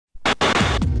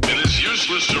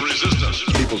useless to resist us.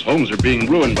 People's homes are being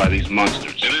ruined by these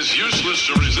monsters. It is useless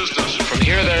to resist us. From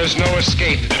here, there is no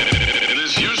escape. It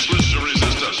is useless to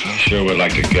resist us. I sure would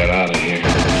like to get out of here.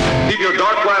 Keep your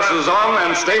dark glasses on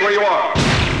and stay where you are.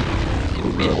 The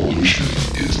revolution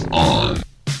is on.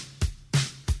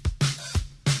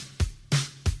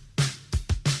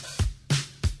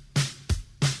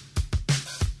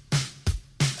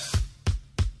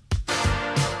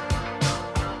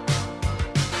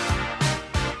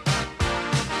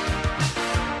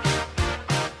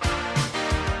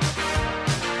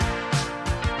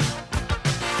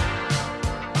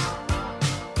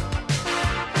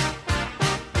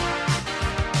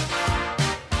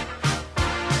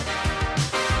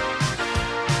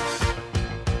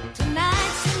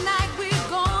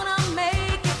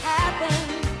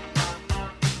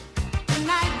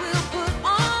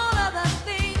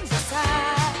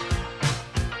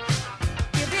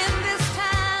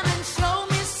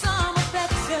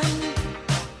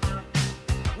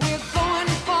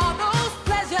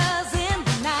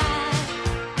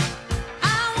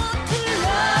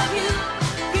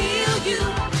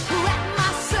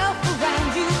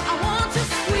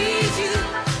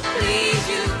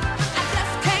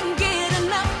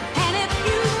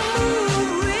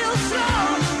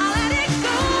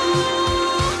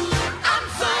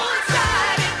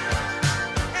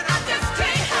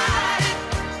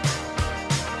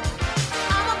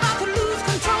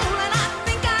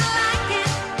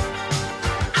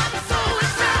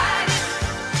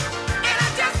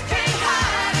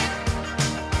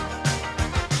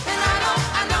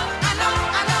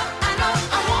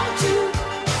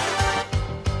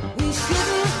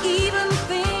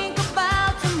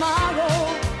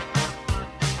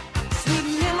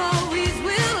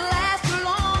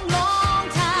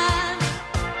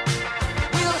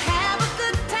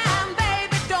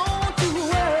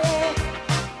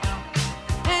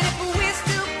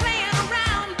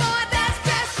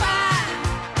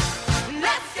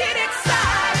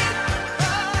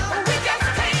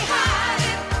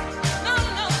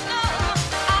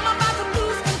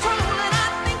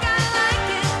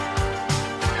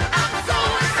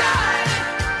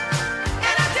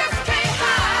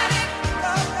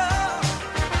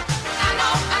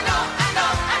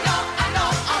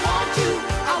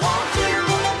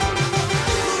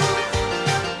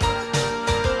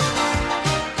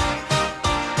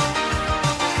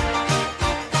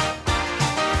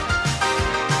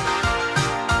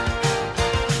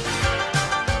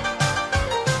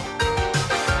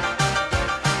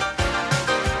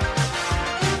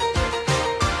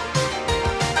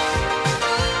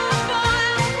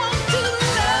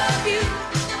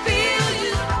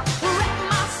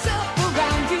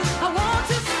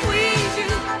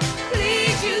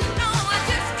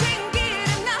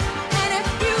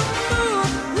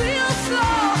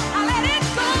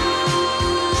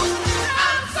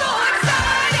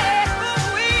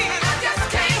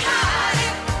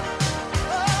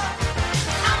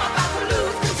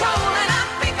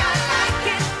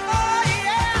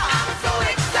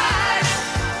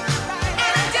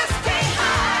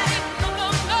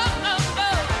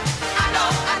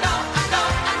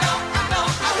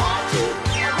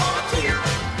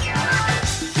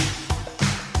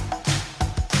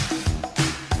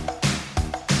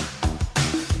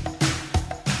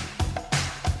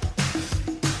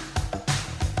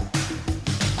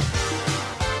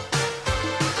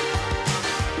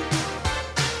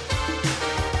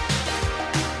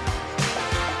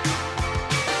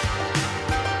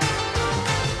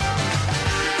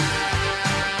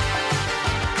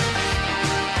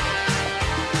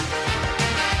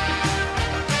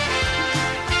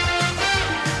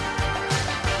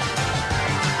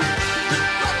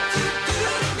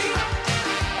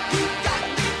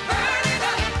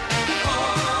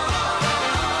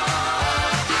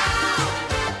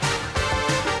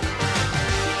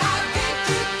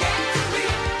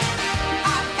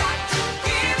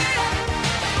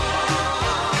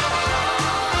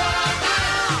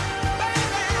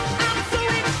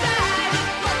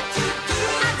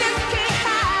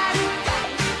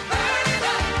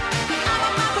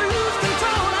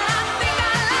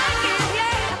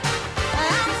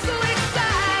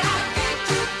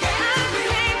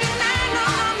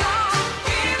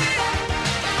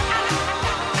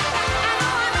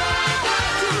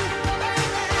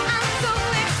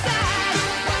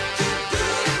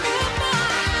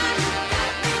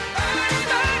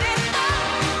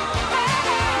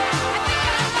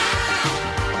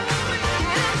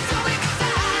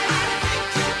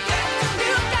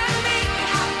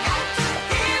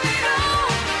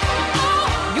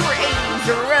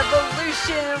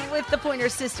 Pointer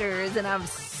Sisters, and I'm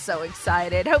so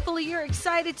excited. Hopefully you're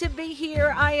excited to be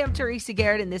here. I am Teresa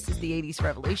Garrett, and this is the 80s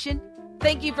Revolution.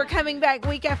 Thank you for coming back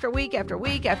week after week after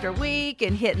week after week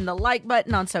and hitting the like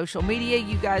button on social media.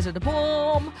 You guys are the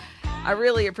bomb. I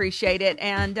really appreciate it.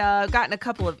 And gotten a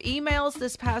couple of emails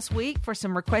this past week for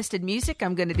some requested music.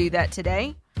 I'm going to do that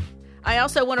today. I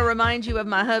also want to remind you of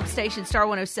my hub station, Star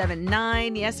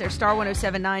 1079. Yes, there's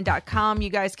star1079.com. You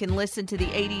guys can listen to the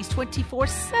 80s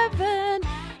 24/7.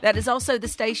 That is also the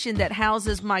station that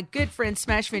houses my good friend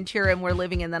Smash Ventura, and we're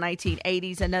living in the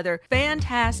 1980s. Another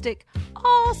fantastic,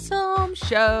 awesome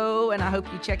show, and I hope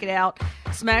you check it out.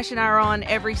 Smash and I are on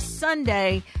every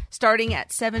Sunday starting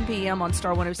at 7 p.m. on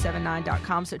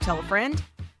star1079.com, so tell a friend.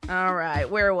 All right,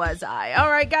 where was I? All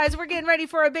right, guys, we're getting ready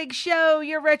for a big show.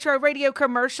 Your retro radio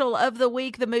commercial of the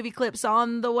week. The movie clip's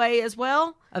on the way as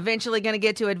well. Eventually going to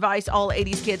get to advice all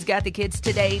 80s kids got the kids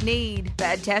today need.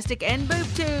 Fantastic and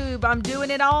BoobTube. I'm doing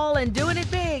it all and doing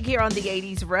it big here on the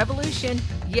 80s Revolution.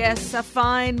 Yes, a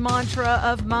fine mantra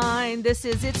of mine. This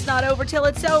is It's Not Over Till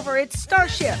It's Over. It's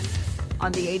Starship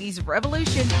on the 80s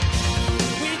Revolution.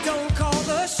 We don't call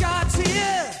the shots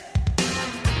here.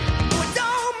 We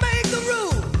don't make the rules.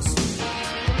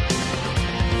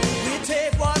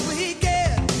 Take what we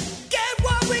get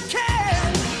what we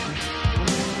can.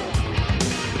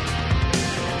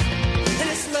 And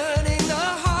it's learning the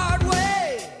hard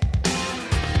way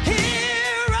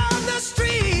here on the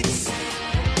streets.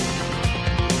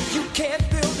 You can't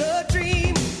build a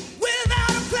dream without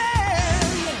a plan.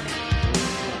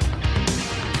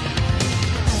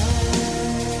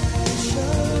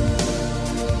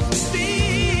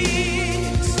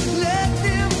 Speak, let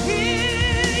them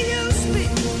hear you speak.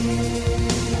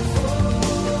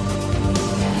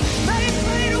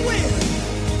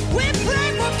 We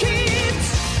play for keeps.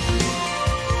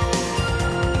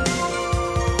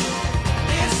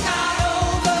 It's not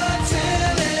over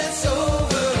till it's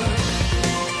over.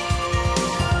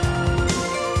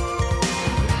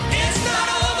 It's not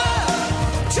over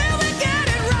till we get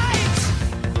it right.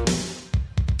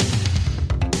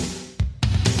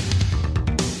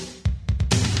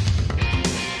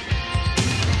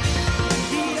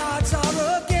 The odds are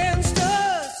against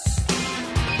us.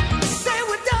 Say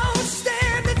we don't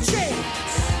stand a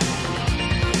chance,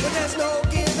 but there's no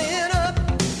giving up,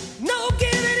 no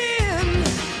giving in.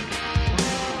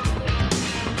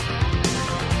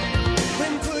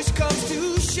 When push comes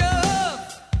to shove,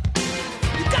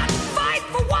 you got to fight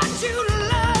for what you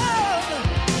love.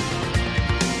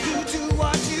 You do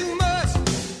what you must,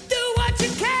 do what you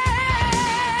can.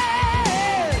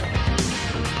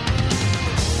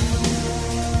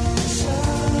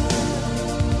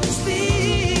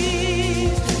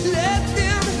 Speak, let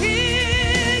them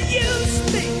hear you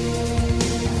speak.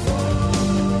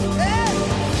 Hey,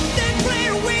 they play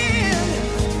to win,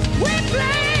 we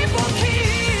play for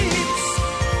keeps.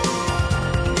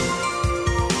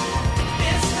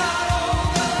 It's not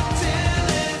over till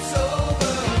it's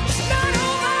over. It's not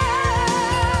over.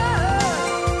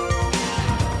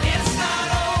 It's not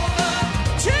over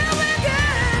till we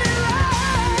get it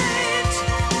right.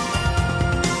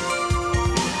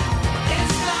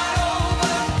 It's not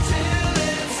over till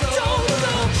it's over. Don't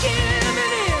go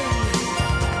giving in.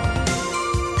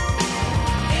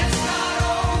 It's not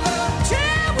over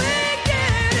till we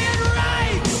get it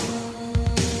right.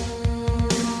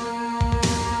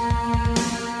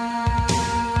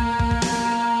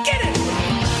 Get it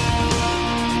right.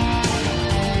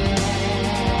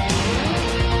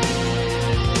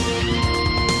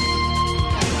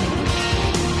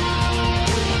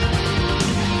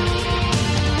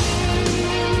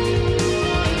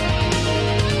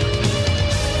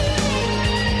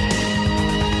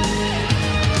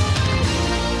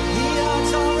 The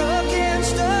odds are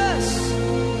against us,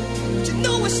 but you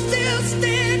know we still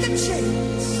stand a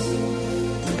chance.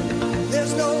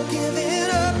 There's no giving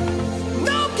up,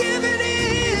 no giving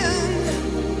in.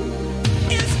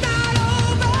 It's not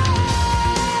over.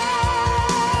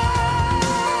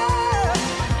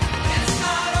 It's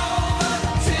not over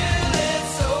till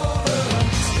it's over.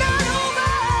 It's not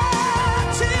over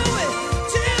till we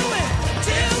till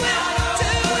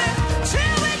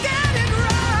we get it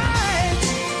right.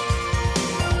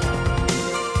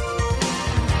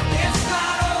 It's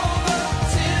not over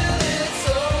till it's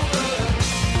over.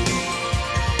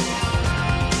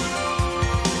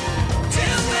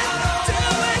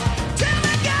 Till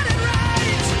we get it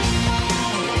right.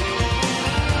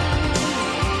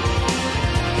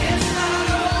 It's not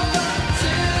over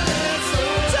till it's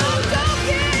over. Don't go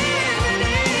giving in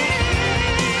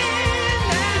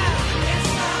now. It's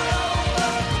not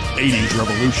over. 80s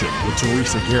Revolution with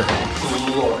Teresa Garrett.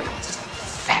 Glorious,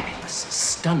 fabulous,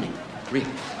 stunning, Really.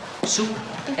 Super.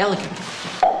 Elegant.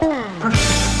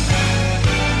 Perfect.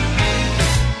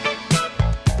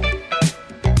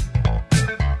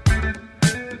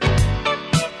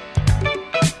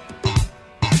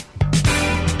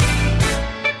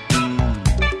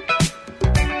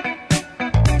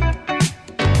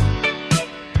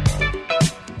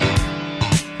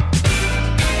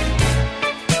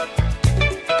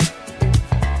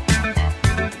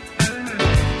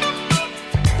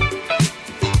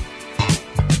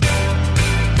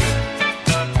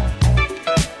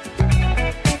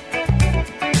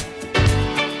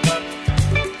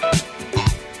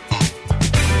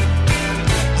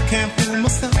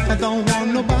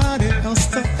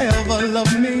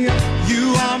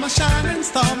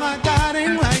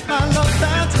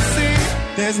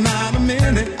 There's not a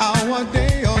minute, hour,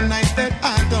 day, or night that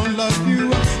I don't love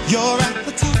you. You're at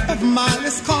the top of my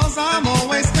list, cause I'm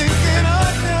always thinking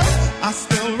of you. I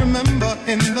still remember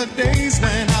in the days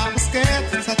when I was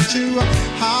scared to touch you,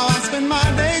 how I spent my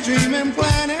day dreaming,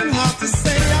 planning how to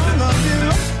say I love you.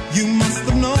 You must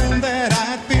have known that I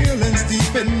had feelings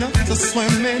deep enough to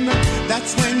swim in.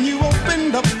 That's when you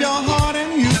opened up your heart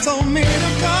and you told me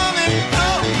to come and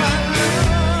oh my love.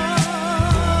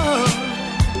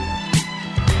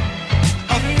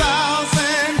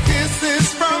 1,000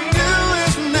 kisses from you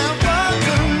is never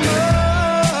too much.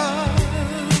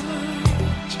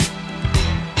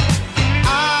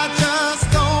 I just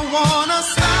don't wanna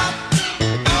stop.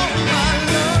 Oh my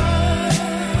love.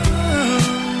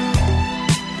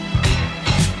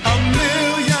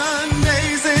 1,000,000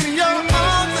 days in your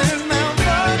arms is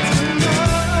never too much.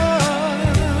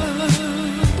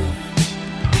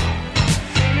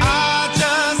 I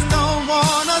just don't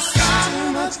wanna stop.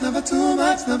 Never too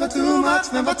much, never too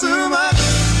much, never too much.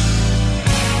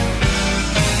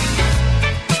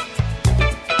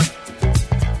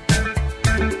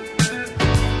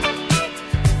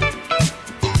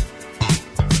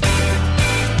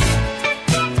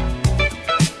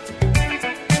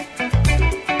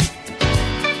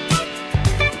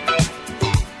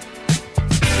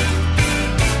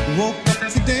 Woke up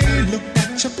today, looked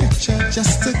at your picture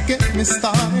just to get me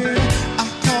started. I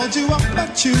called you up,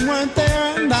 but you weren't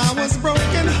there, and I was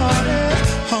broken hearted.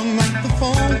 Hung up the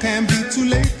phone, can't be too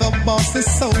late. The boss is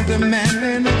so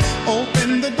demanding.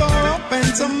 Open the door up,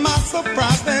 and to my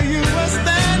surprise, there you were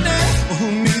standing. Who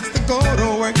needs to go to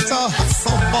work to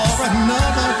hustle for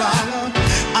another dollar?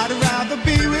 I'd rather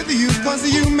be with you, cause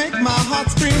you make my heart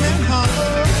scream and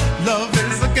holler. Love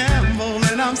is a gamble,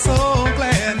 and I'm so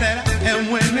glad that I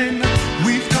am winning.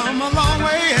 We've come a long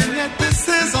way, and yet this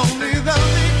is only the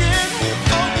beginning.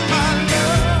 Oh my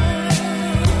love,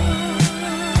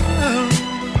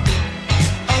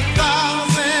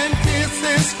 1,000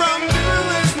 kisses from you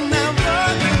is never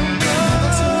too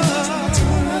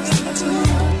much.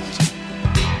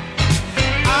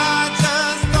 I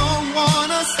just don't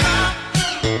wanna stop.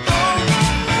 Oh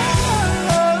my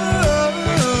love,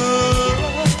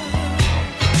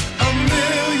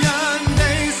 1,000,000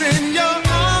 days in your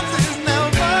arms is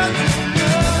never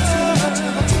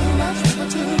too much.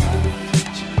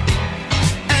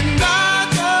 And I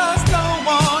just don't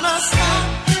wanna stop.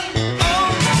 Oh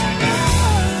my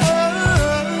love,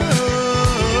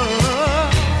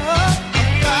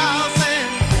 1,000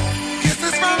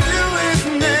 kisses from you is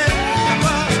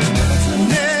never.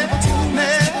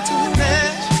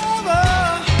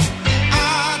 I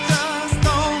just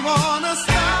don't wanna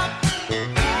stop.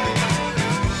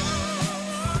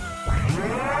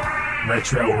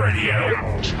 Retro Radio.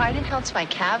 Trident helps fight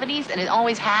cavities, and it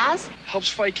always has? Helps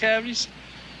fight cavities?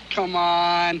 Come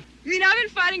on. I mean, I've been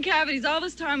fighting cavities all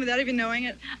this time without even knowing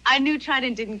it. I knew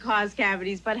Trident didn't cause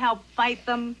cavities, but helped fight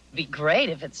them. Be great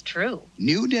if it's true.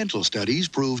 New dental studies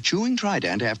prove chewing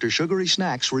Trident after sugary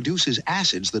snacks reduces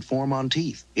acids that form on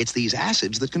teeth. It's these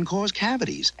acids that can cause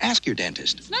cavities. Ask your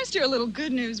dentist. It's nice to hear a little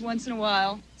good news once in a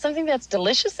while. Something that's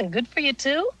delicious and good for you,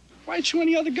 too? Why chew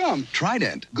any other gum?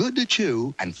 Trident, good to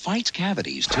chew and fights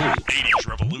cavities, too. 80s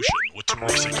Revolution with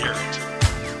Teresa Garrett.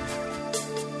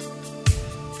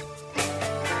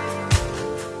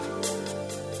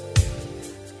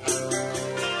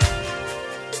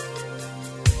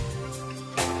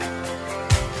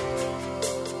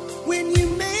 When you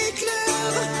make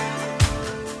love,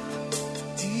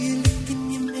 do you look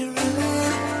in your mirror?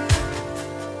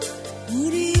 Who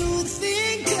do you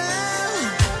think of?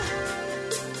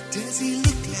 Does he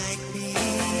look like me?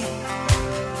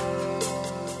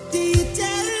 Do you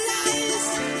tell lies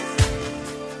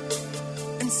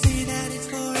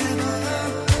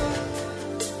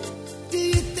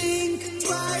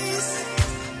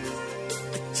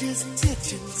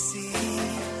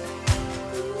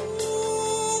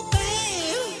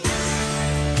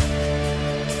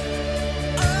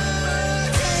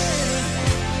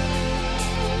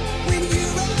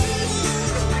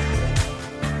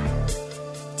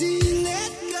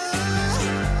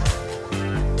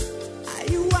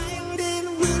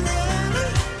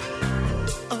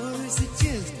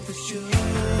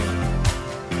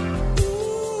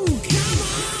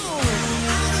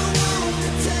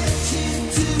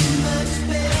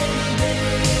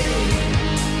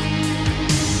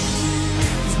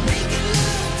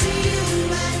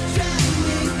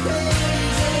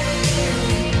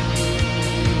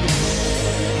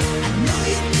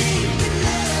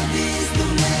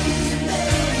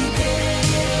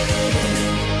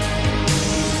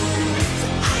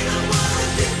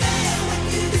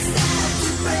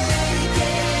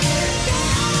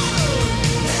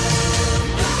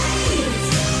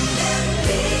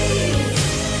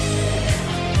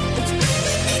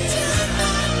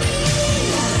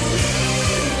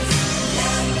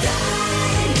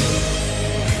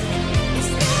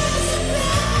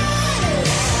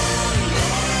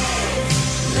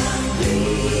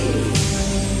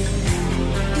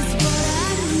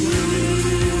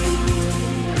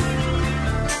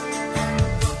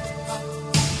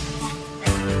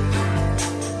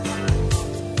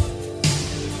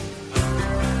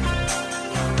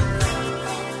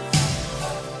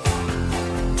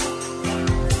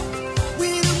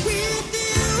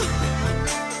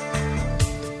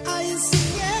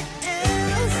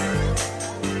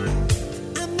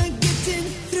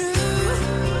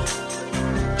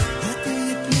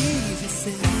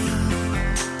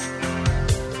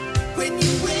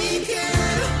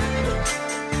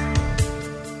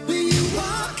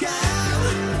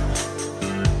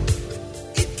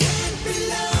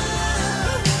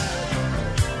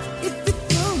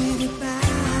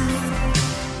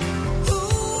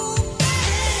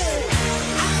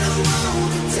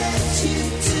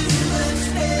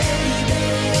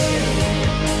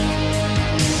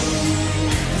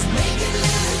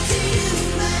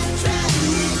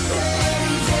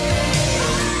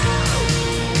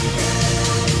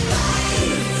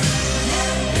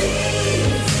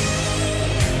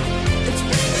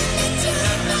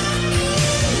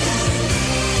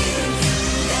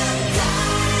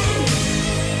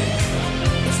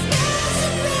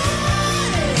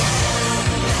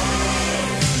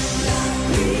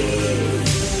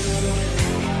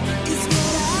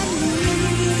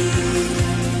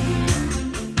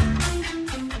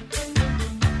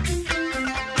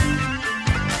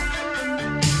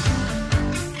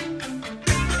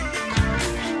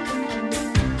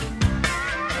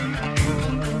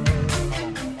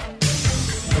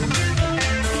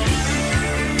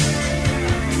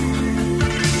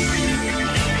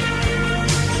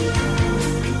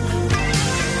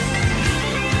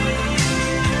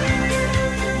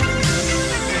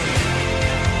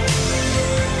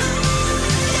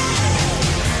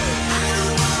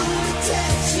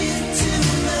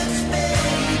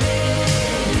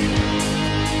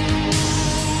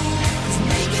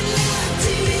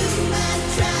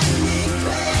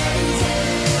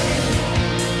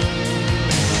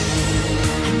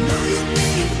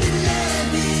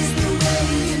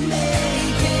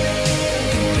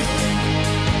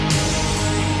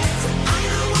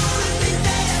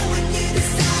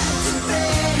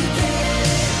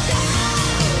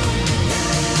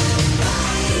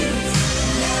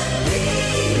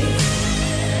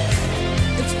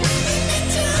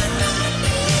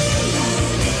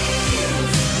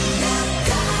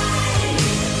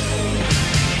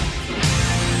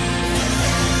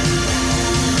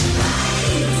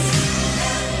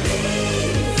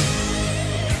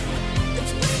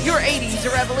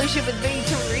Revolution with me,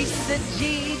 Teresa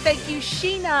G. Thank you,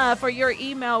 Sheena, for your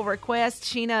email request.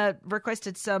 Sheena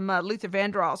requested some Luther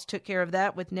Vandross, took care of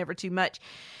that with Never Too Much.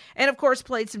 And, of course,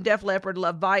 played some Def Leppard,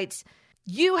 Love Bites.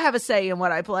 You have a say in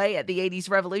what I play at the 80s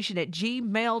Revolution at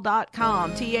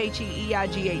gmail.com.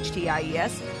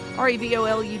 TheEighties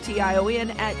REVOLUTION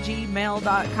at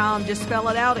gmail.com. Just spell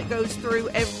it out. It goes through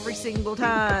every single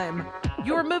time.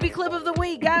 Your movie clip of the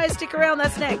week, guys. Stick around.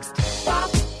 That's next.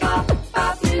 Pop, pop,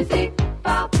 pop music.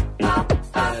 Pop, pop,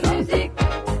 pop music.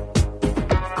 Get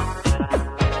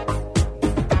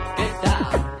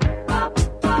down. Pop,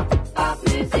 pop, pop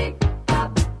music.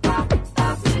 Pop, pop,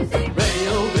 pop music.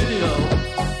 Radio, video.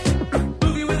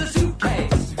 Movie with a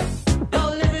suitcase.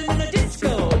 Y'all living in a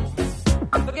disco.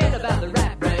 Forget about the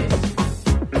rat race.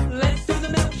 Let's do the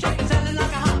milkshake and sell it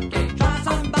like a hotcake. Try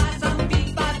some, buy some,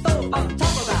 feed, buy, four. Talk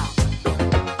about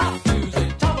pop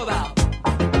music. Talk about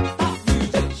pop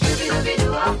music.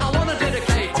 Shoo-be-doo-be-doo-up. I wanna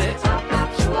dedicate it. Pop, pop,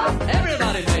 shoo-up.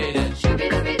 Everybody made it.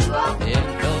 Shoo-be-doo-be-doo-up.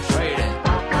 Infiltrate it.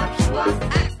 Pop, pop, shoo-up.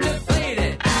 Activate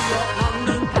it. New York,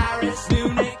 London, Paris,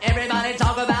 Munich. Everybody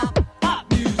talk about pop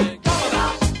music. Talk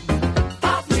about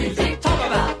pop music. Talk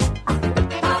about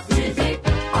pop music.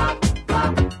 Pop,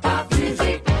 pop, pop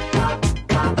music. Pop,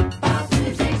 pop, pop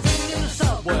music. Sing in the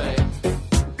subway.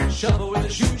 Shovel with a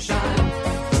shoe shine.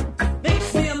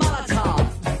 Mix me a Molotov.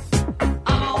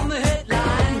 I'm on the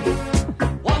headline.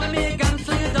 Wanna be a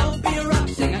gunslinger, don't be a rock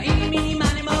singer. Eeny, meeny,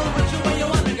 miny, mo, which way you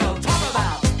wanna go? Talk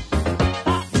about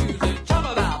pop music. Talk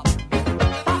about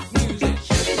pop music.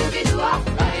 Shoo-be-doo-be-doo-up.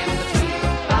 Right in between.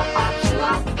 Pop, pop,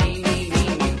 shoo-up. Eeny,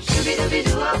 meeny,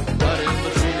 shoo-be-doo-be-doo-up. Right in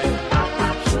between. Pop,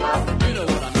 pop, shoo-up. You know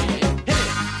what I mean. Hit it.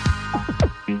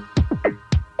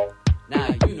 Now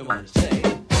you know what to say.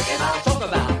 Talk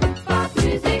about pop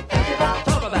music.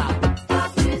 Talk about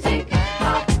pop music.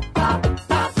 Pop, pop,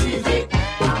 pop music.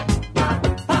 Pop,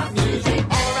 pop, pop music.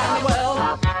 All around the world.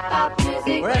 Pop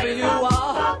music. Wherever you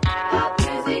are. Pop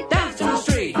music. Dance to the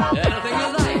street. Anything you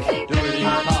like. Do it in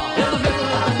your car. In the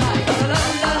middle of the night. La la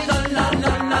la la la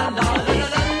la la la. La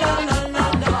la la la la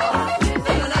la.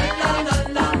 La la la la la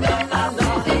la la. La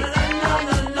la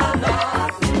la la la.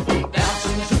 Dance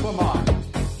in the supermarket.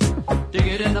 Dig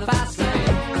it in the fast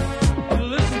lane.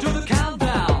 Listen to the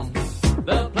countdown.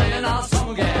 They're playing our song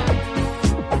again.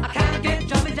 I can't get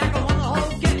jumping jack. I wanna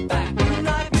hold get back. You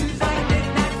like music,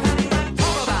 knick-knack, paddywhack.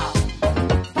 Talk about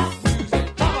pop music.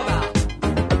 Talk about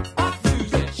pop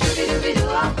music.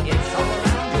 Shoo-be-doo-be-doo-up. It's all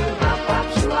around you. Pop, pop,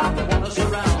 shoo-up. They wanna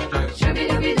surround you.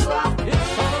 Shoo-be-doo-be-doo-up.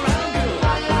 It's all around you.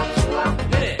 Pop, pop, shoo-up.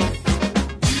 Hit it.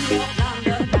 New York,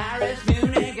 London, Paris,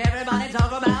 Munich. Everybody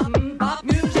talk about pop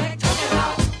music. Talk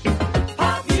about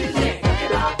pop music. Talk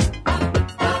about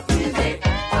pop music.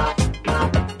 Pop,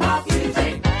 pop, pop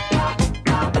music. Pop,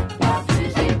 pop, pop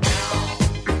music.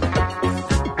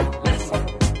 Listen.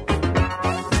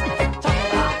 Talk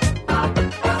about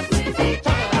pop music.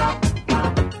 Talk about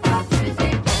pop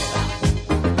music.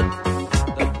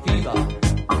 The fever.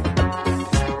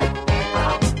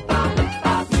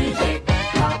 Pop music.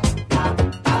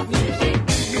 Pop music.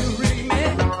 You ring me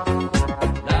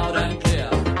loud and clear.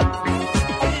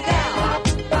 Get it down.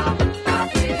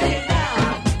 Get it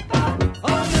down.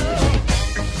 Oh no.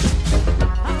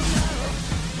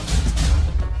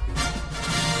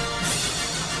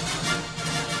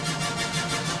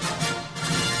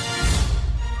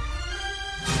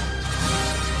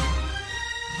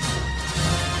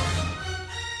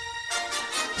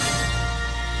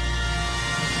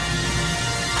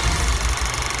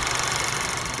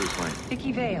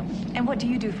 Vicky Vale. And what do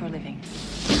you do for a living?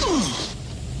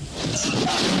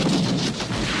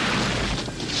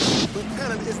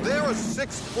 Lieutenant, is there a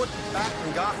 6-foot bat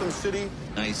in Gotham City?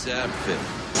 Nice outfit.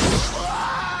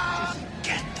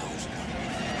 Get those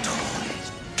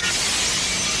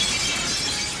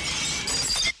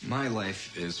My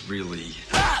life is really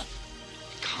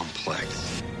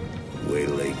complex. Wait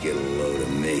till they get a load of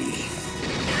me.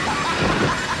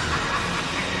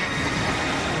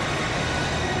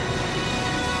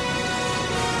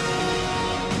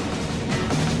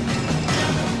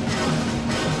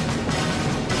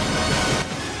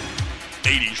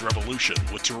 '80s Revolution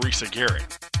with Teresa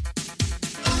Garrett.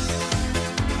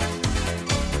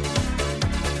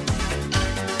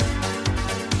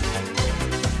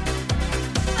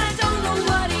 I don't know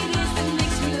what it is that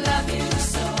makes me love you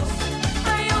so. I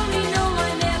only know I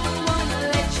never wanna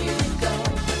let you go.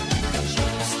 'Cause you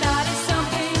started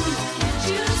something, can't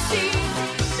you see?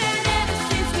 That ever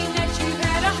since we met you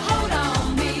had a hold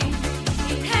on me.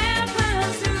 It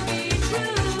happens to be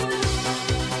true.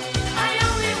 I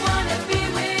only wanna be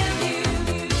with you.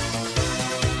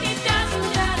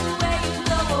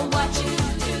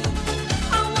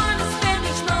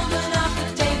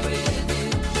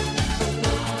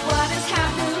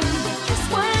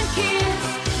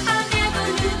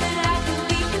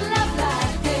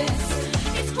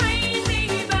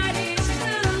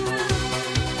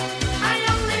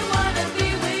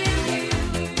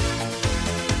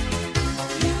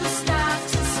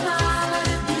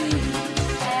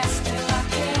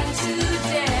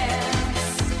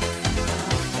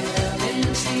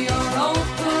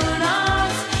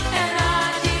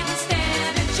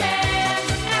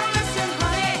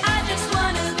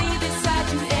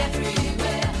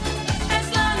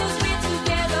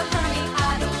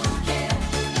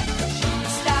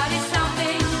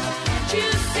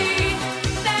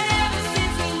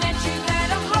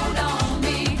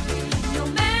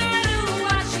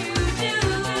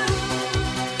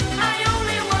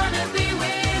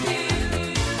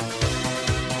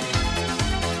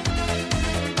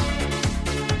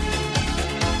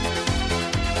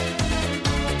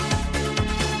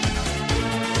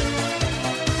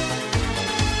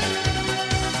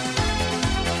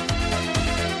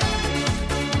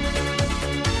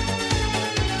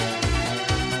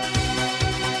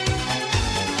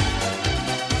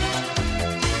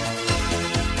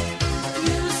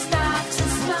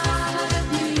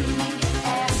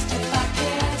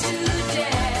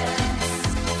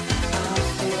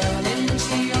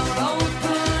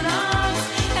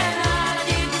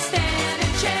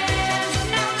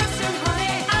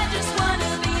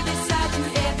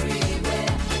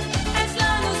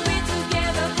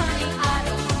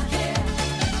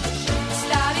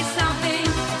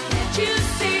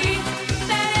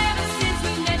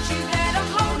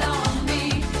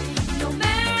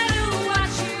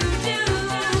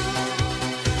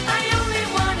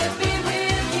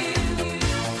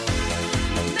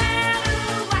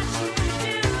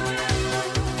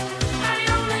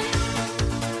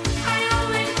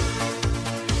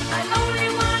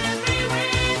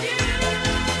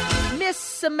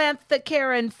 Samantha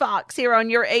Karen Fox here on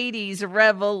your 80s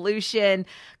Revolution.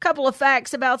 Couple of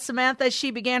facts about Samantha. She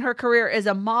began her career as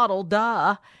a model,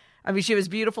 duh. I mean, she was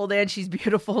beautiful then. She's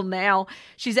beautiful now.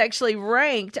 She's actually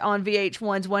ranked on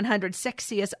VH1's 100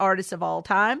 Sexiest Artists of All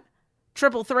Time.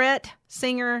 Triple threat,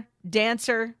 singer,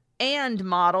 dancer, and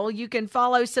model. You can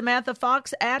follow Samantha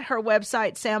Fox at her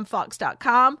website,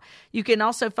 samfox.com. You can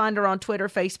also find her on Twitter,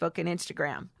 Facebook, and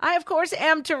Instagram. I, of course,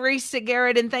 am Teresa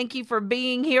Garrett, and thank you for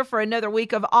being here for another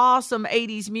week of awesome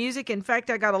 80s music. In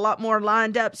fact, I got a lot more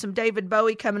lined up. Some David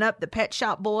Bowie coming up, the Pet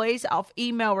Shop Boys off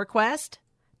email request.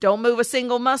 Don't move a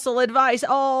single muscle advice.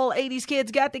 All 80s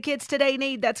kids got the kids today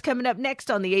need. That's coming up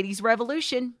next on the 80s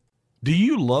Revolution. Do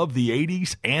you love the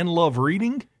 80s and love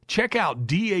reading? Check out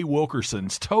D.A.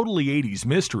 Wilkerson's Totally 80s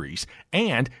Mysteries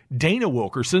and Dana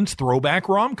Wilkerson's Throwback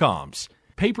Rom-Coms.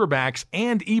 Paperbacks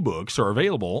and ebooks are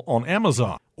available on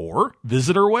Amazon or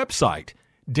visit our website,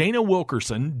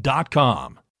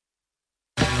 danawilkerson.com.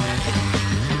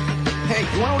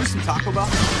 Hey, you want to order some Taco Bell?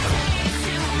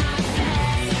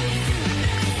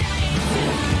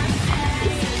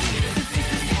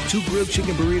 Two grilled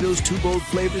chicken burritos, 2 bold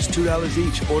flavors, $2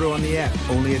 each. Order on the app,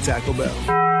 only at Taco Bell.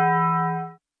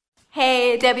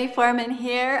 Hey, Debbie Foreman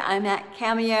here. I'm at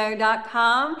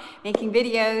Cameo.com making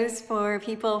videos for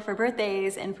people for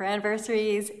birthdays and for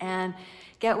anniversaries and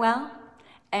get well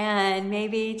and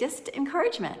maybe just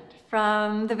encouragement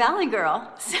from the Valley Girl.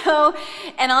 So,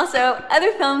 and also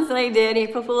other films that I did,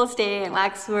 April Fool's Day and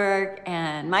Waxwork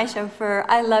and My Chauffeur.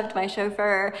 I loved My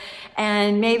Chauffeur.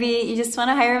 And maybe you just want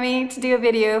to hire me to do a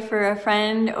video for a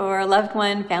friend or a loved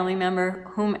one, family member,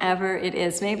 whomever it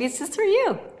is. Maybe it's just for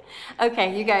you.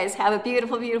 Okay, you guys have a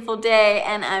beautiful, beautiful day,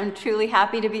 and I'm truly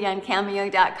happy to be on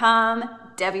Cameo.com.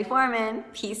 Debbie Foreman,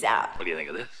 peace out. What do you think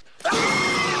of this?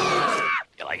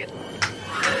 You like it?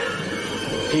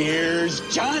 Here's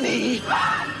Johnny.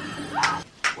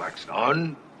 Wax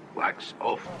on, wax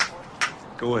off.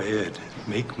 Go ahead,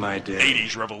 make my day.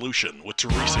 80s Revolution with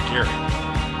Teresa Garrett.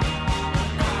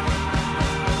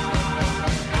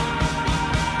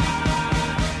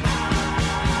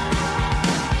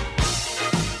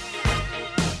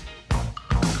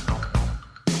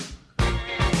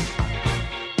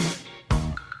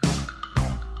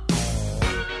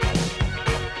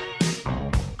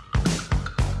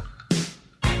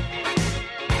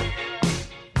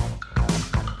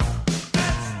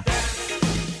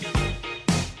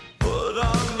 Put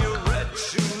on your red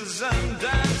shoes and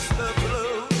dance the blues.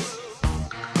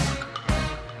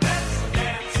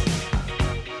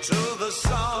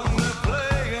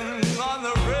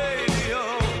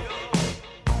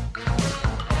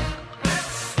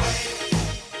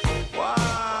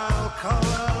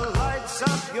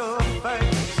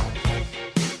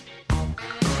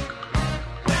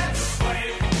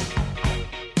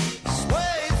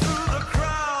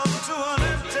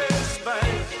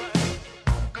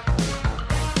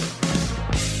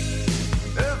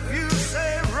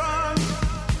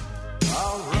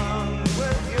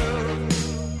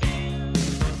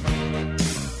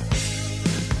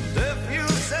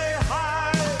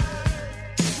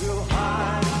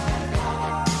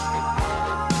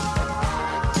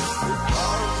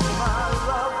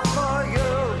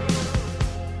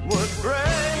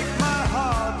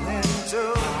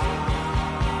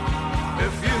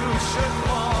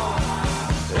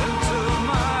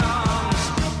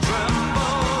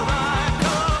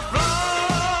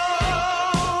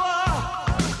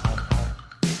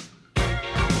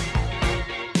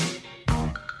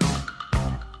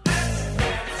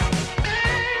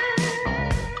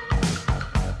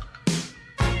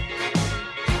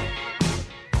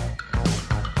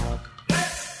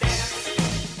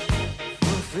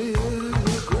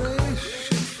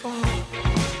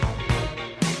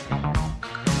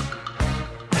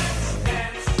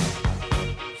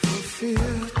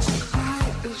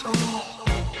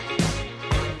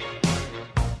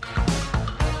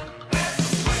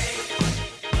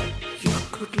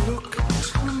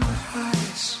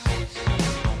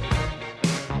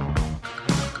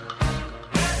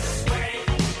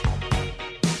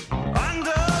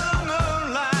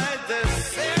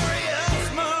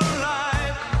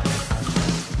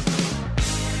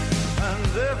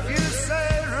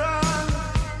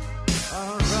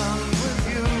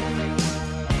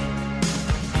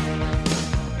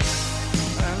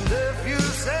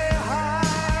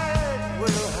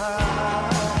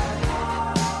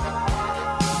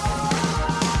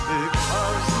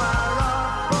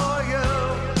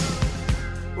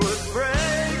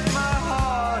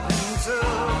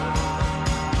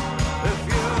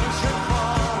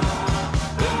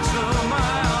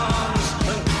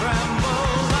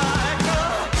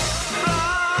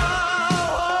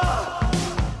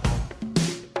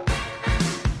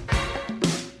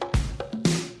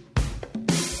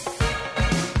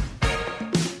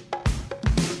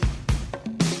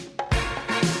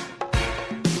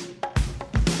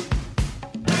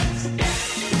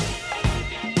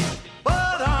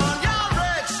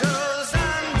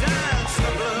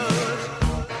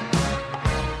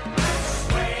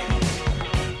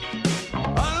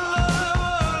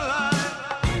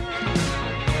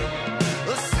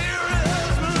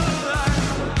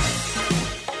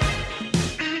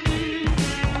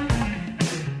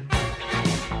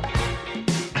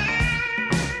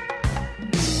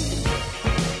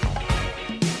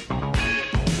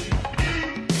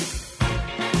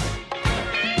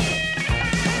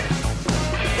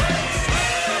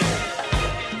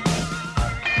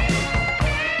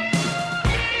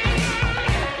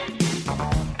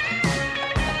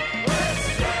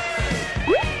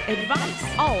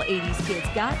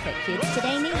 got that kids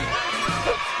today need.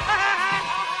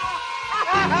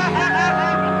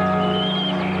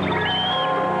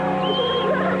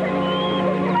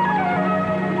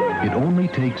 It only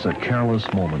takes a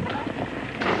careless moment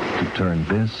to turn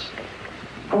this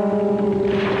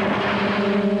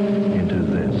into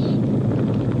this.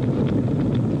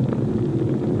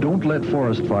 Don't let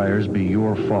forest fires be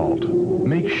your fault.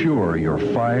 Make sure your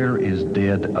fire is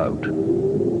dead out.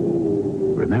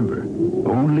 Remember,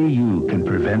 only you can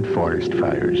prevent forest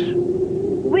fires.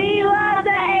 We love the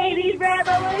 80s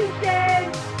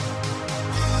revolution!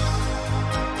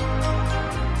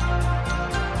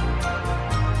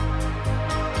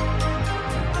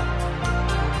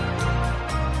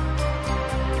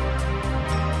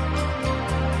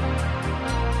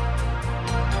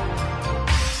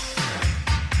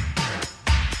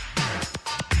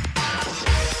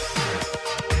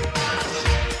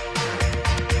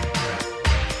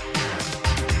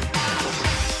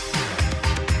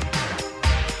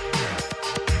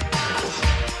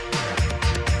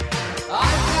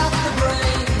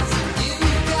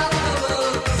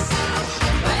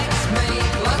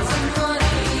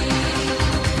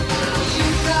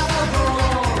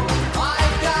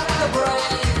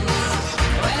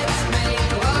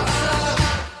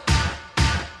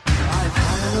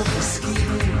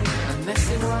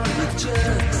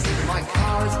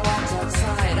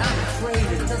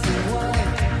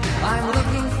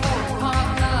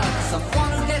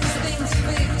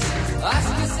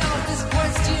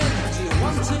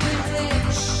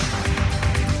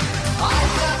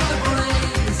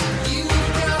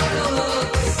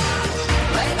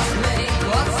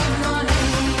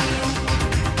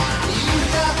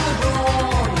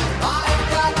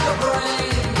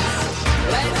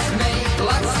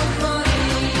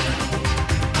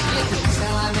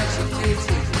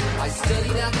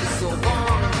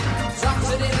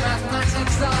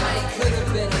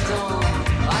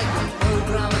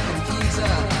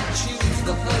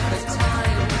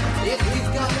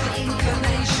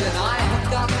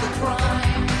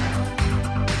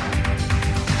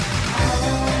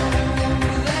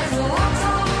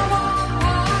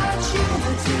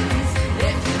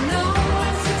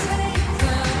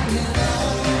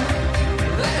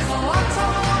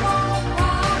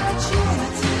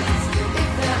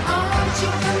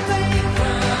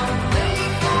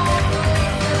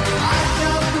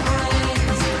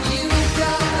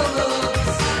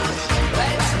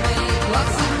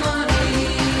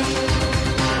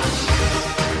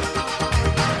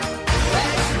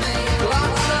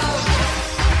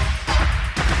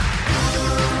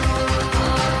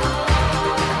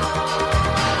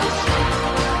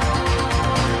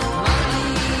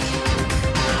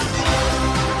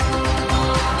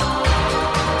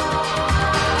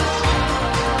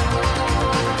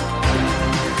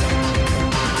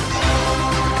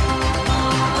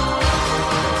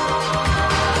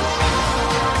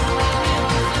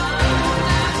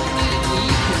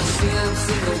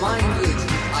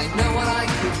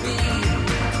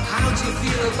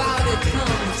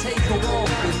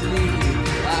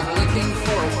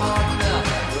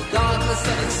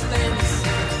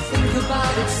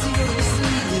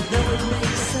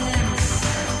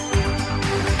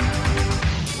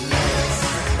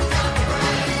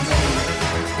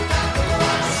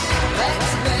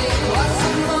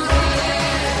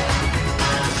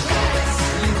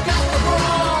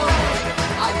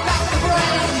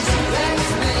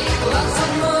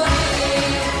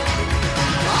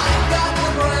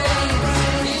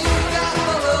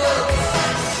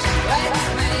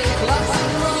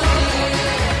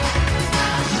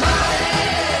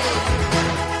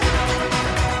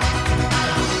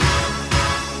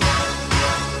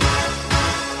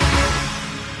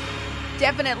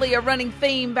 Definitely a running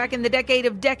theme back in the decade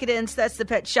of decadence. That's the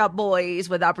Pet Shop Boys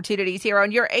with opportunities here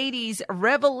on your 80s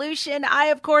Revolution. I,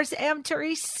 of course, am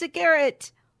Teresa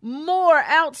Garrett. More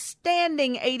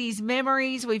outstanding 80s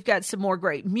memories. We've got some more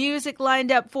great music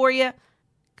lined up for you.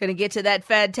 Gonna get to that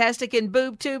fantastic and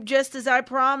boob tube just as I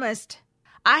promised.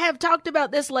 I have talked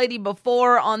about this lady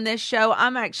before on this show.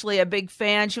 I'm actually a big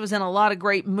fan. She was in a lot of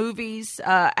great movies,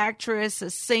 actress, a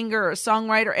singer, a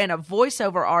songwriter, and a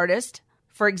voiceover artist.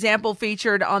 For example,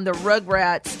 featured on the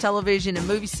Rugrats television and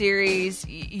movie series.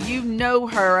 You know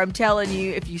her, I'm telling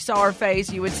you. If you saw her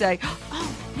face, you would say,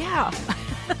 oh, yeah.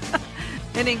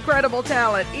 An incredible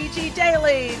talent. E.G.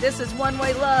 Daily, this is One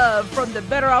Way Love from the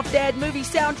Better Off Dead movie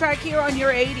soundtrack here on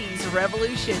your 80s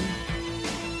Revolution.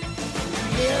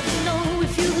 Never know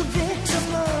if you're the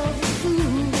victim of a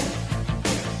fool.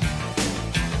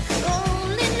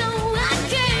 Only know I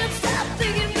can't stop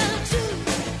thinking about you.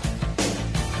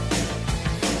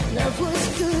 Love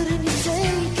was good and you said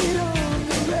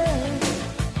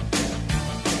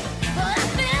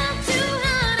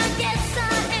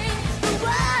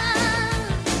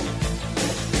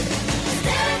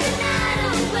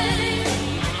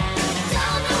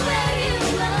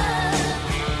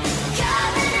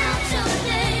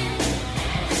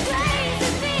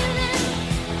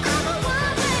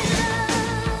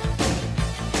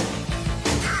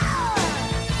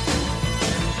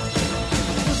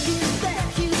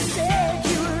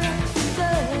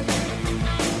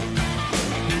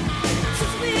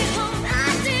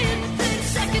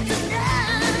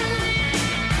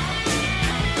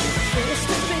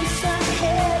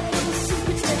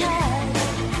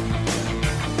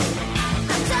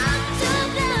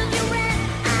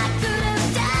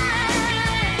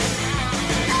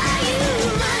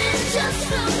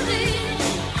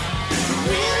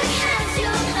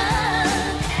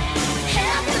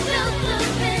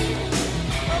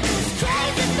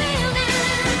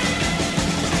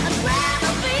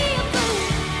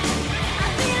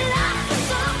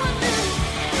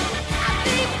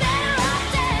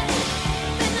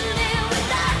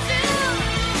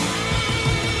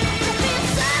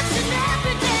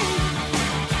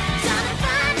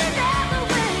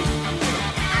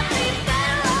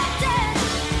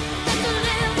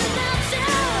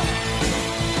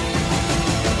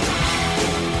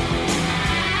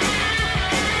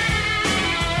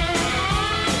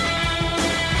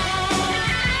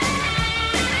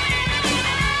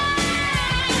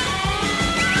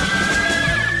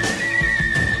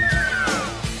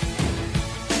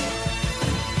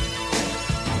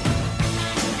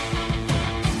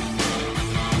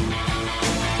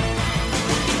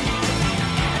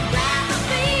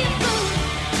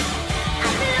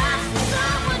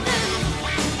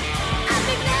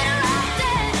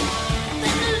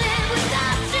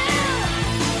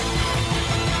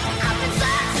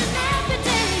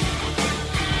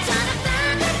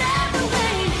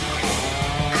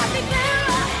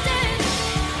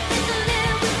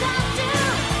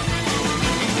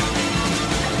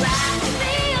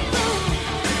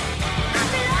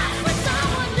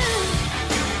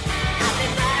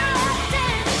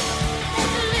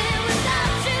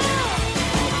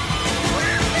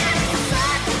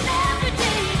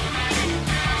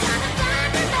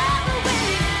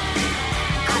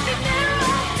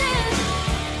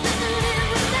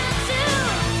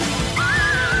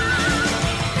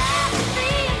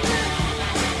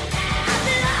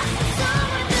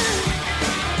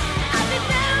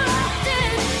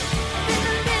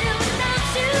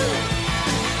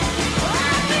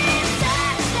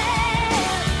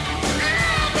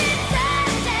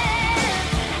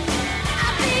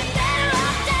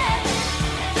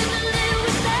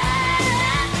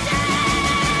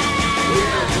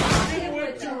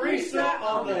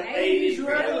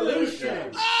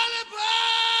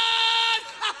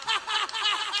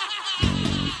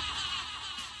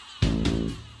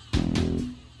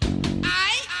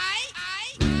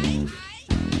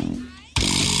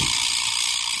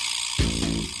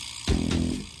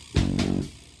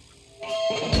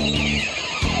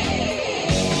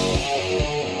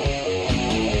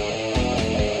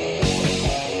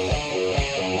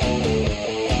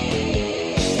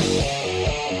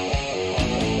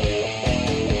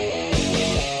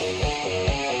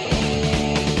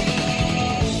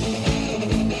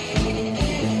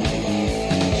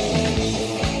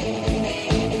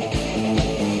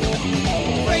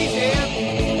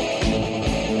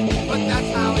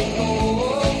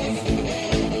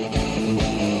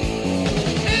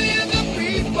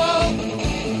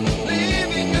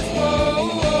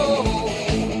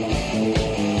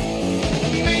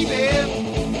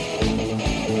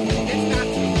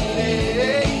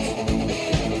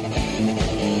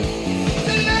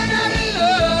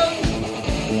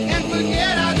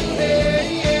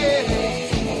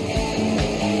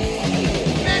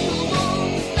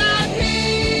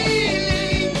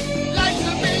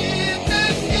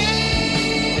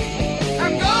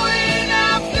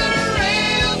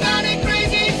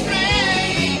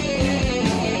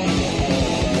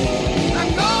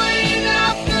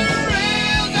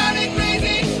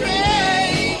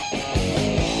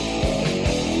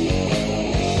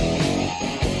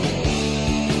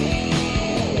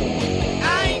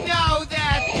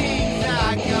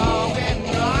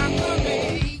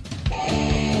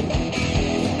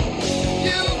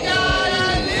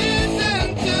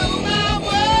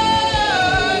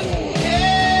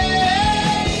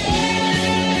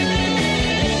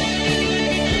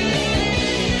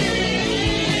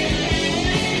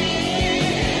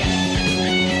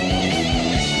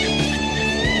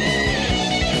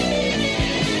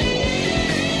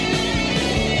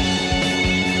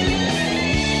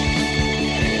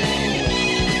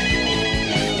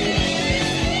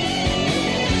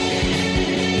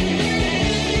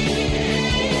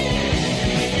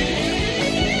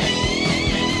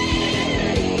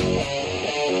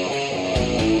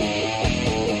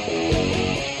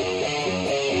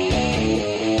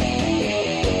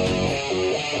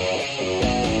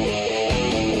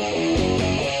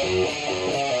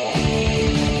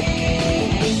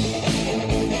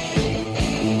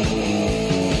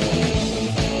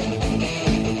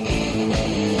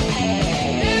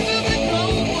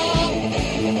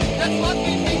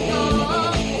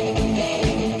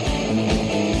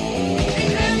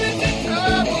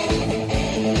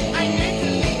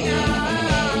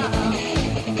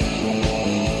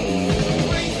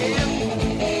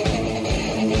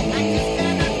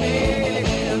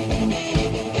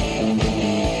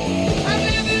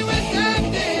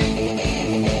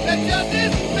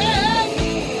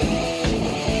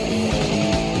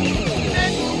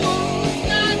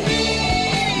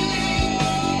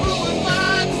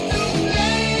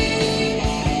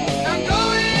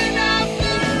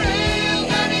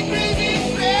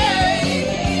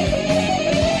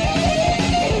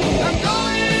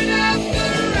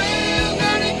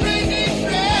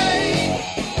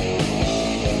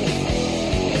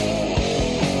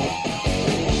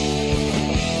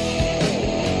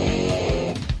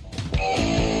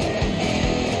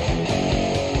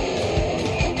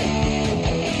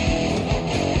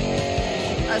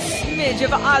smidge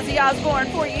of Ozzy Osbourne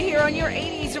for you here on your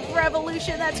 80s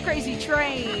Revolution. That's Crazy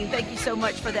Train. Thank you so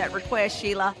much for that request,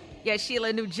 Sheila. Yes,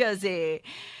 Sheila, New Jersey.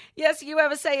 Yes, you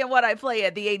have a say in what I play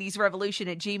at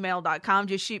the80srevolution@gmail.com.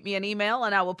 Just shoot me an email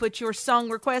and I will put your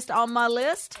song request on my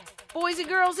list. Boys and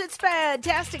girls, it's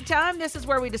Fadtastic time. This is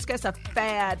where we discuss a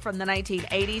fad from the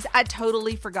 1980s. I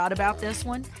totally forgot about this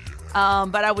one.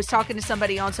 But I was talking to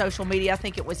somebody on social media. I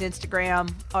think it was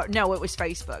Instagram. No, it was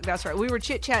Facebook. That's right. We were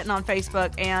chit-chatting on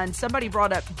Facebook, and somebody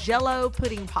brought up Jell-O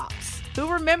pudding pops. Who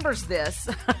remembers this?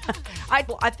 I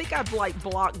think I've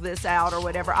blocked this out or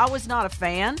whatever. I was not a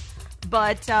fan,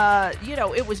 but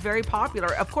it was very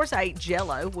popular. Of course, I ate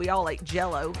Jell-O. We all ate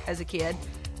Jell-O as a kid,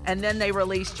 and then they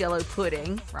released Jell-O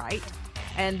pudding, right?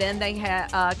 And then they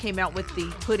came out with the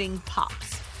pudding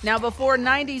pops. Now, before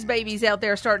 90s babies out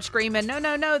there start screaming,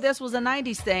 no, this was a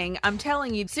 90s thing, I'm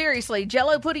telling you, seriously,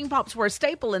 Jell-O pudding pops were a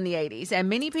staple in the 80s, and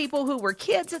many people who were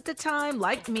kids at the time,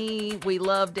 like me, we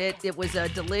loved it. It was a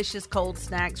delicious cold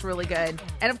snacks, really good.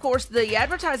 And, of course, the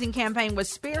advertising campaign was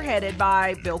spearheaded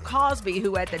by Bill Cosby,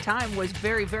 who at the time was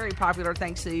very, very popular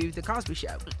thanks to The Cosby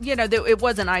Show. It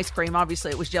wasn't ice cream.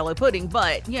 Obviously, it was Jell-O pudding,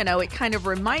 but, it kind of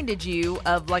reminded you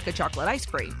of like a chocolate ice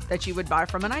cream that you would buy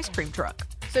from an ice cream truck.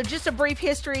 So just a brief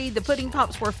history, the pudding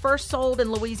pops were first sold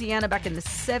in Louisiana back in the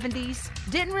 70s.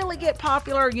 Didn't really get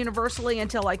popular universally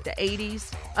until like the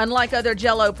 80s. Unlike other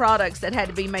Jell-O products that had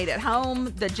to be made at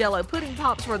home, the Jell-O pudding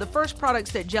pops were the first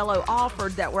products that Jell-O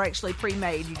offered that were actually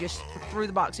pre-made. You just threw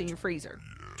the box in your freezer.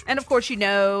 And of course,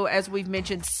 as we've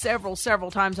mentioned several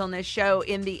times on this show,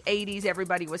 in the 80s,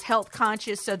 everybody was health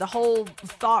conscious. So the whole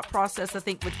thought process, I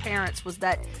think, with parents was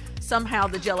that somehow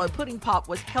the Jell-O pudding pop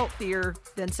was healthier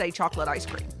than, say, chocolate ice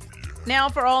cream. Now,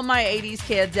 for all my 80s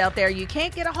kids out there, you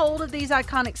can't get a hold of these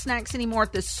iconic snacks anymore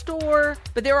at the store,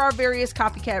 but there are various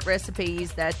copycat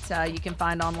recipes that you can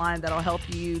find online that'll help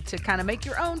you to kind of make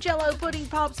your own Jell-O pudding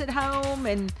pops at home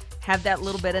and have that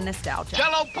little bit of nostalgia.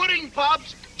 Jell-O pudding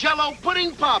pops, Jell-O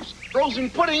pudding pops, frozen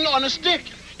pudding on a stick.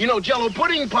 Jell-O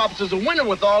pudding pops is a winner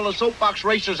with all the soapbox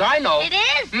racers I know. It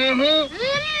is?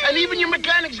 Mm-hmm. And even your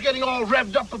mechanic's getting all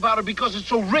revved up about it because it's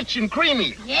so rich and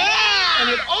creamy. Yeah! And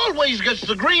it always gets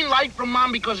the green light from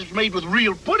Mom because it's made with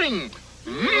real pudding.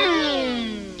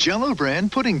 Mmm. Jell-O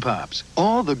brand pudding pops.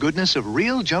 All the goodness of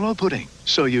real Jell-O pudding.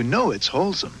 So you know it's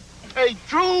wholesome. A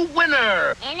true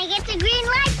winner. And it gets a green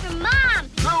light from Mom.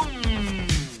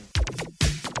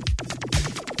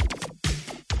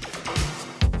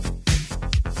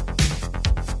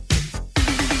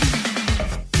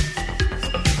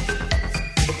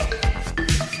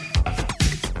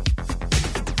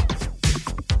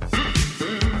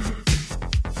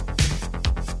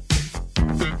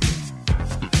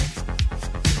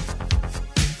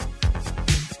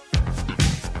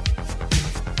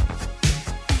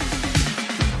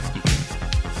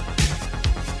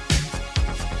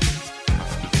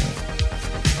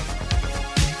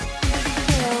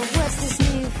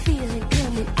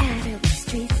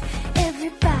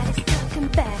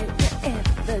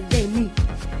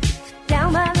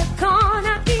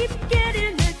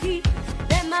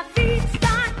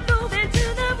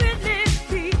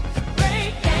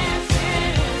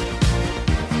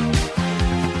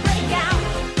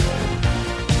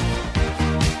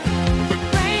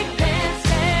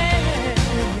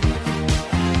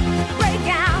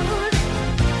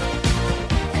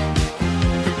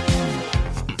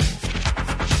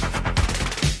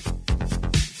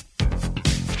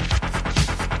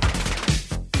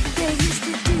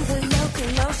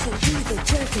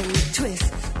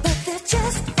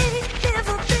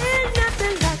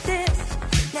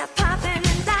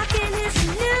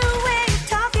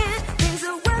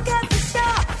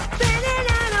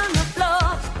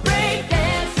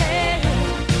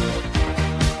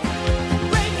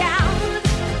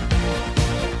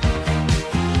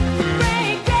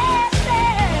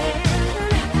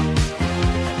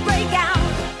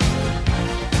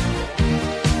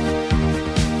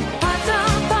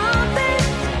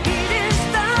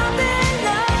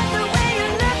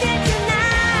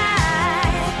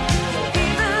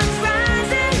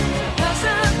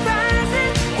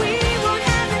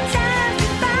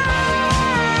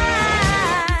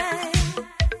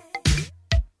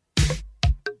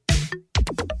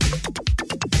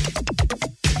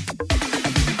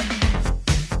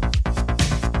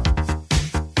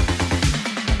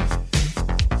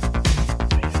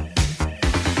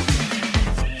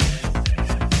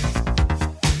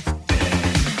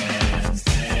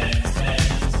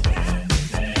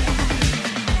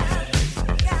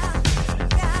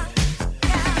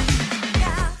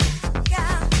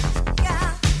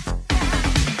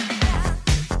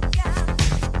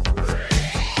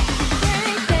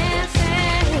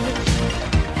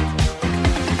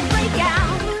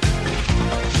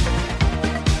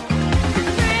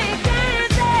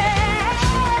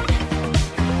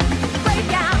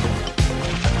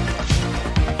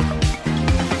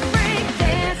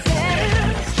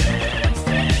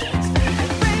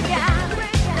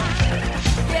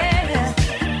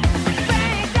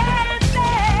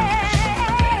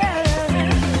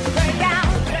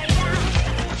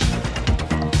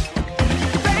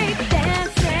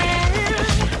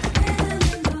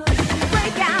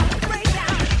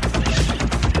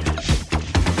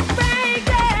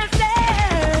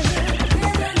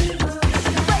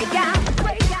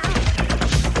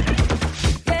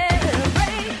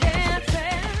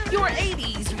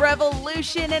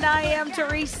 Revolution, and I am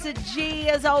Teresa G.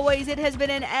 As always, it has been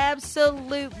an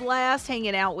absolute blast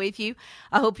hanging out with you.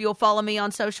 I hope you'll follow me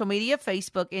on social media,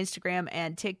 Facebook, Instagram,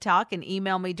 and TikTok, and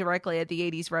email me directly at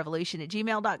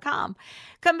the80srevolution@gmail.com.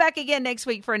 Come back again next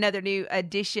week for another new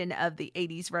edition of the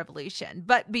 80s Revolution.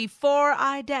 But before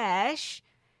I dash,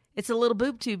 it's a little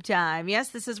boob tube time. Yes,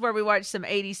 this is where we watch some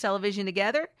 80s television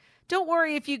together. Don't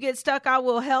worry if you get stuck, I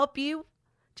will help you.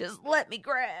 Just let me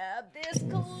grab this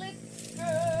clicker.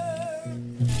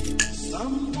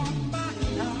 Someone by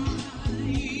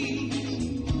night,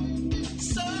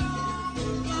 some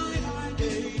by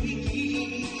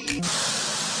day.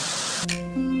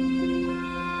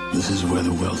 This is where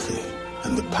the wealthy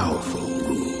and the powerful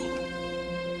rule.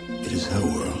 It is her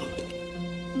world,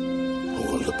 a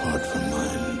world apart from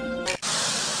mine.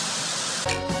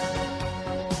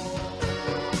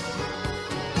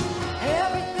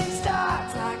 Everything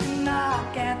starts like a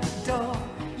knock at the door.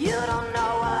 You don't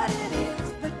know what it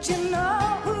is, but you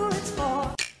know who it's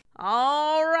for.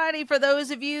 Alrighty, for those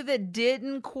of you that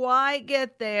didn't quite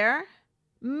get there,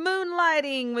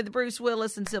 Moonlighting with Bruce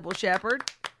Willis and Sybil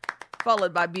Shepherd,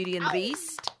 followed by Beauty and the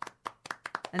Beast.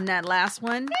 And that last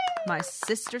one, My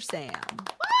Sister Sam.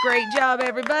 Great job,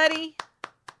 everybody.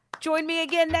 Join me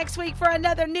again next week for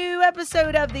another new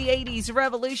episode of the 80s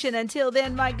Revolution. Until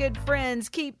then, my good friends,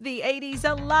 keep the 80s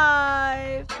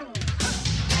alive.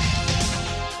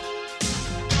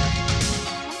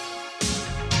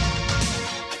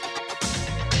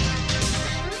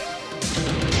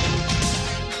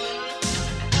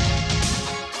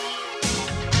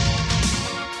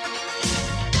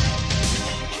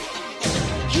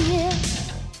 Here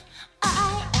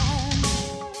I am,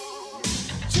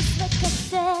 just like I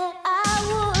said I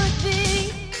would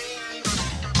be.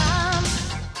 I'm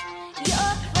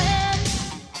your friend,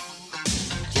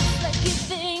 just like you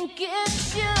think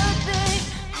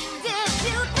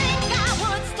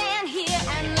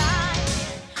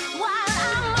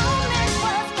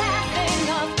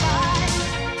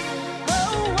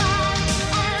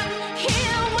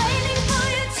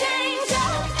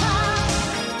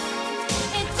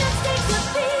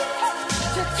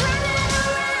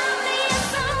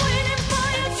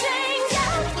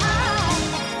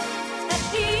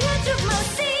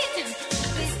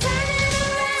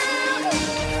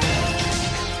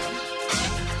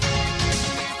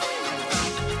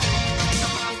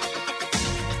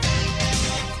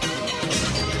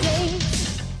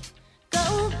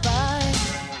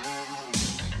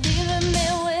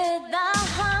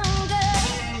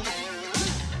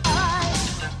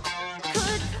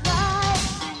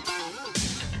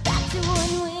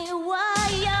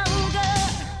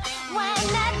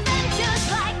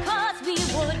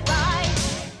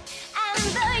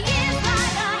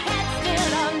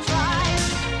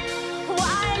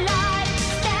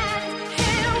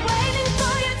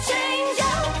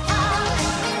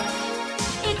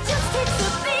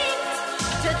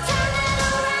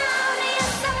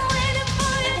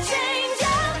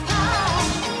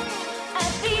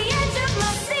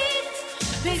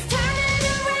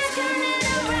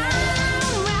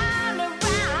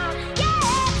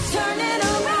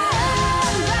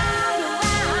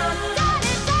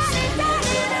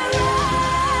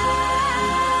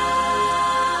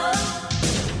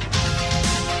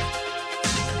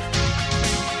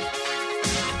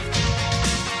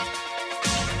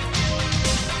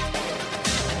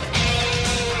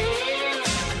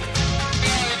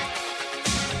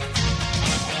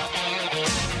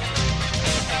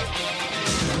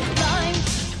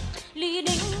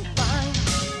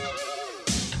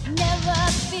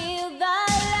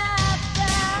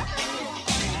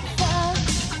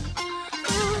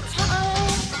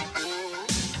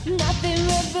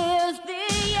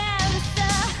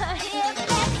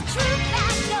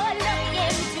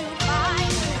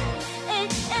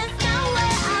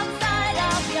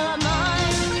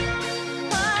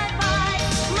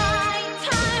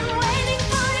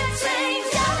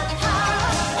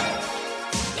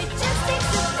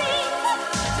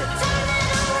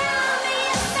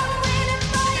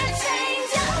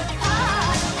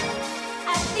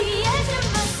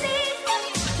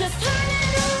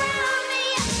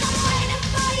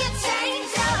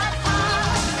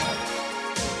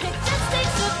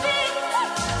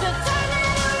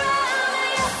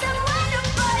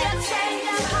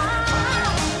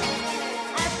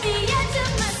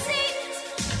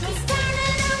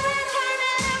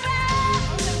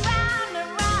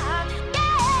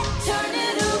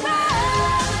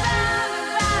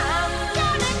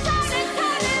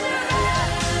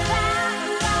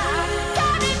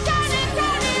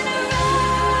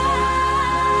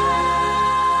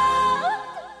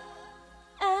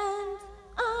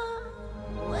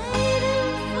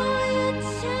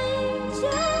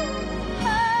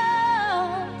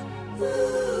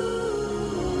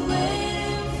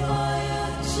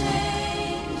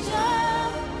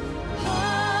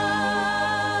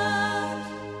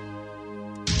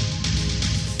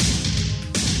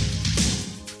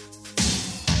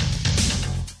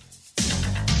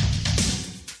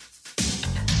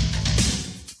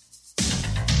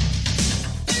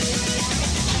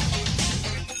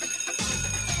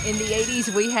In the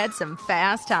 80s, we had some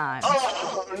fast times.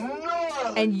 Oh,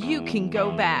 no! And you can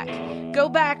go back. Go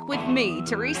back with me,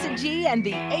 Teresa G, and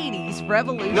the 80s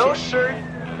Revolution. No shirt,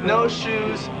 no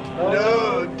shoes,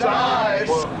 no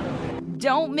dice.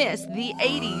 Don't miss the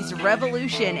 80s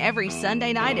Revolution every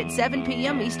Sunday night at 7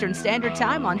 p.m. Eastern Standard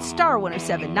Time on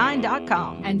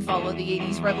star1079.com. And follow the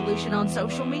 80s Revolution on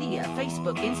social media,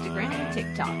 Facebook, Instagram, and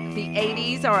TikTok. The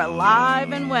 80s are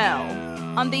alive and well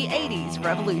on the 80s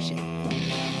Revolution.